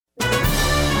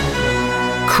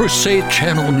Crusade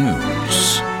Channel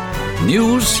News.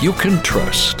 News you can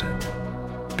trust.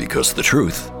 Because the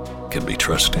truth can be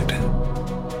trusted.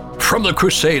 From the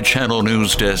Crusade Channel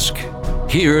News Desk,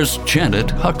 here's Janet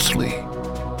Huxley.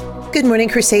 Good morning,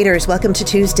 Crusaders. Welcome to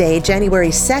Tuesday, January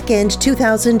 2nd,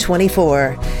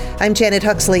 2024. I'm Janet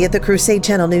Huxley at the Crusade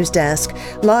Channel News Desk,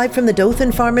 live from the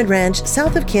Dothan Farm and Ranch,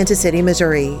 south of Kansas City,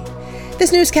 Missouri.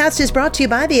 This newscast is brought to you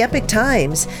by the Epic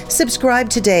Times. Subscribe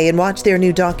today and watch their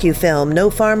new docu-film,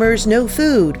 No Farmers, No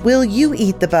Food. Will You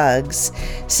Eat the Bugs?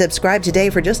 Subscribe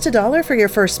today for just $1 for your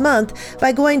first month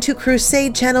by going to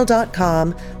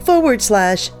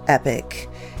crusadechannel.com/epic.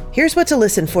 Here's what to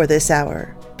listen for this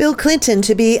hour. Bill Clinton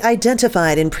to be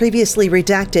identified in previously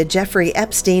redacted Jeffrey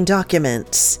Epstein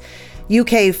documents.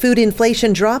 UK food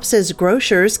inflation drops as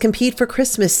grocers compete for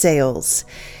Christmas sales.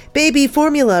 Baby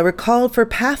formula recalled for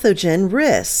pathogen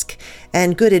risk.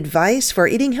 And good advice for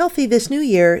eating healthy this new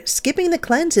year, skipping the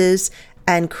cleanses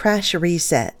and crash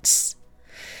resets.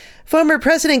 Former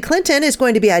President Clinton is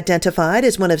going to be identified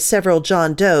as one of several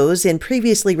John Does in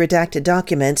previously redacted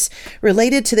documents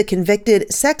related to the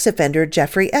convicted sex offender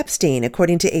Jeffrey Epstein,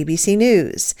 according to ABC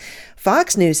News.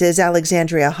 Fox News'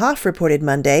 Alexandria Hoff reported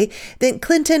Monday that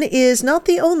Clinton is not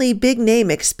the only big name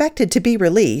expected to be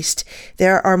released.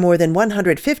 There are more than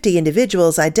 150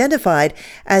 individuals identified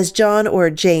as John or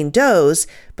Jane Does,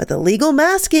 but the legal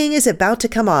masking is about to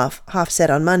come off, Hoff said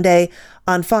on Monday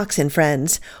on Fox and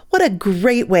Friends. What a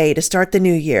great way to start the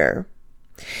new year.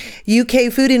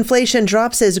 UK food inflation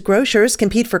drops as grocers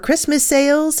compete for Christmas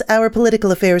sales. Our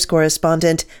political affairs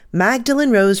correspondent Magdalene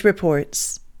Rose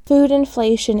reports. Food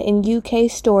inflation in UK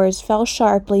stores fell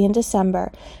sharply in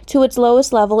December to its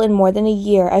lowest level in more than a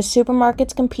year as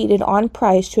supermarkets competed on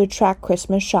price to attract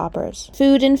Christmas shoppers.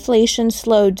 Food inflation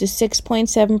slowed to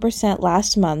 6.7%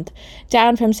 last month,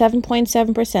 down from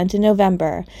 7.7% in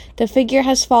November. The figure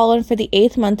has fallen for the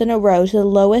 8th month in a row to the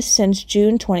lowest since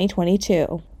June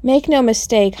 2022. Make no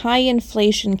mistake, high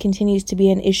inflation continues to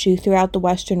be an issue throughout the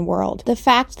Western world. The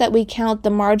fact that we count the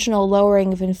marginal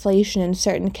lowering of inflation in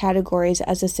certain categories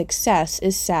as a success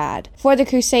is sad. For the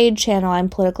Crusade Channel, I'm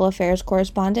political affairs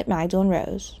correspondent Magdalene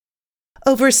Rose.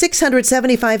 Over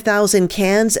 675,000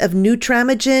 cans of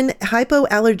Nutramigen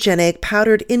hypoallergenic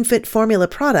powdered infant formula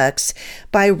products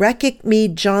by Reckitt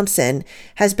Mead Johnson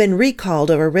has been recalled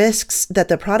over risks that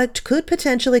the product could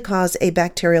potentially cause a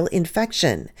bacterial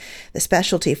infection. The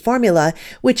specialty formula,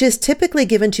 which is typically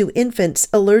given to infants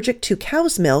allergic to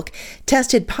cow's milk,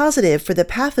 tested positive for the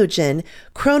pathogen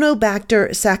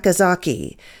Chronobacter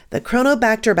sakazaki. The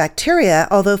Chronobacter bacteria,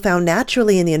 although found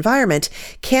naturally in the environment,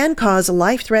 can cause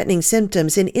life-threatening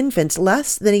symptoms in infants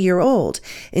less than a year old,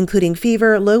 including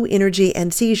fever, low energy,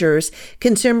 and seizures.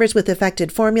 Consumers with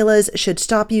affected formulas should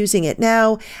stop using it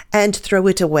now and throw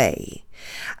it away.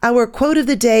 Our quote of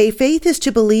the day, faith is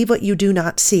to believe what you do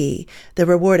not see. The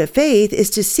reward of faith is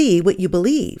to see what you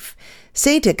believe.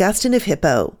 St. Augustine of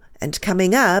Hippo. And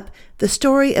coming up, the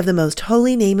story of the most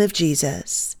holy name of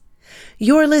Jesus.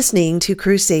 You're listening to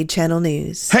Crusade Channel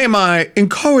News. Hey, my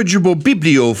incorrigible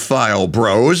bibliophile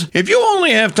bros. If you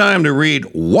only have time to read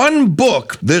one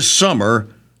book this summer,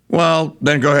 well,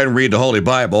 then go ahead and read the Holy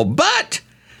Bible. But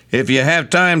if you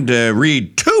have time to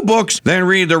read 2 books, then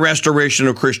read The Restoration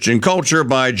of Christian Culture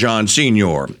by John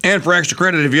Senior. And for extra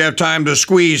credit, if you have time to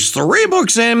squeeze 3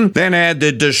 books in, then add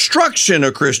The Destruction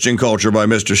of Christian Culture by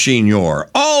Mr. Senior.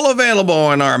 All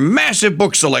available in our massive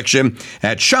book selection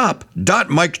at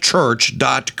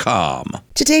shop.mikechurch.com.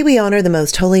 Today we honor the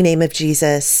most holy name of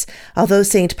Jesus. Although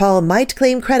St. Paul might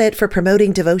claim credit for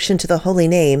promoting devotion to the holy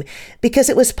name, because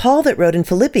it was Paul that wrote in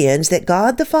Philippians that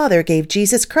God the Father gave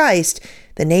Jesus Christ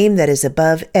the name that is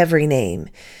above every name.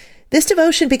 This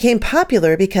devotion became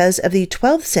popular because of the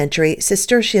 12th century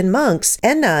Cistercian monks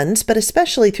and nuns, but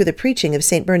especially through the preaching of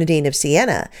St. Bernardine of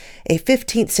Siena, a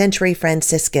 15th century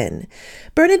Franciscan.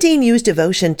 Bernardine used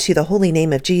devotion to the holy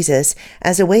name of Jesus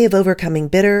as a way of overcoming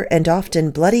bitter and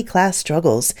often bloody class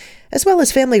struggles, as well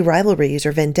as family rivalries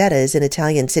or vendettas in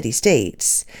Italian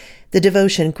city-states. The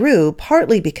devotion grew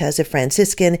partly because of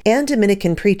Franciscan and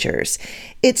Dominican preachers.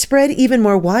 It spread even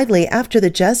more widely after the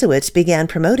Jesuits began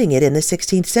promoting it in the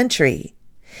 16th century.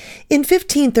 In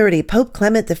 1530, Pope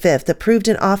Clement V approved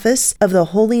an office of the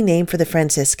Holy Name for the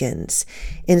Franciscans.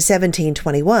 In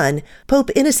 1721, Pope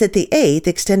Innocent VIII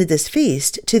extended this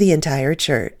feast to the entire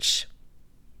church.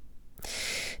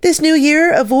 This new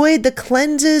year, avoid the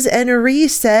cleanses and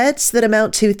resets that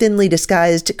amount to thinly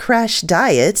disguised crash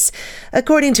diets,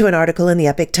 according to an article in the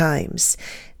Epic Times.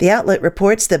 The outlet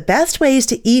reports the best ways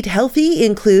to eat healthy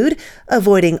include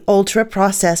avoiding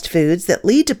ultra-processed foods that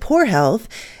lead to poor health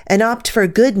and opt for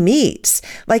good meats,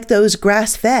 like those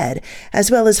grass-fed,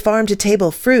 as well as farm-to-table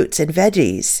fruits and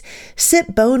veggies.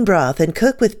 Sip bone broth and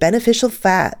cook with beneficial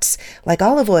fats, like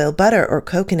olive oil, butter, or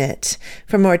coconut.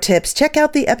 For more tips, check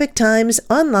out the Epic Times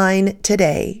online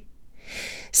today.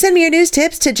 Send me your news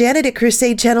tips to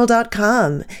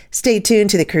janet@crusadechannel.com. Stay tuned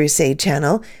to the Crusade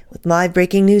Channel with live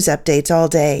breaking news updates all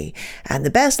day and the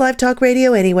best live talk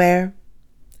radio anywhere.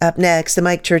 Up next, the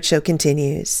Mike Church Show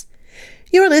continues.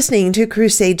 You're listening to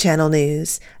Crusade Channel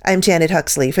News. I'm Janet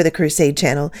Huxley for the Crusade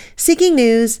Channel, seeking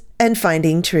news and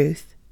finding truth.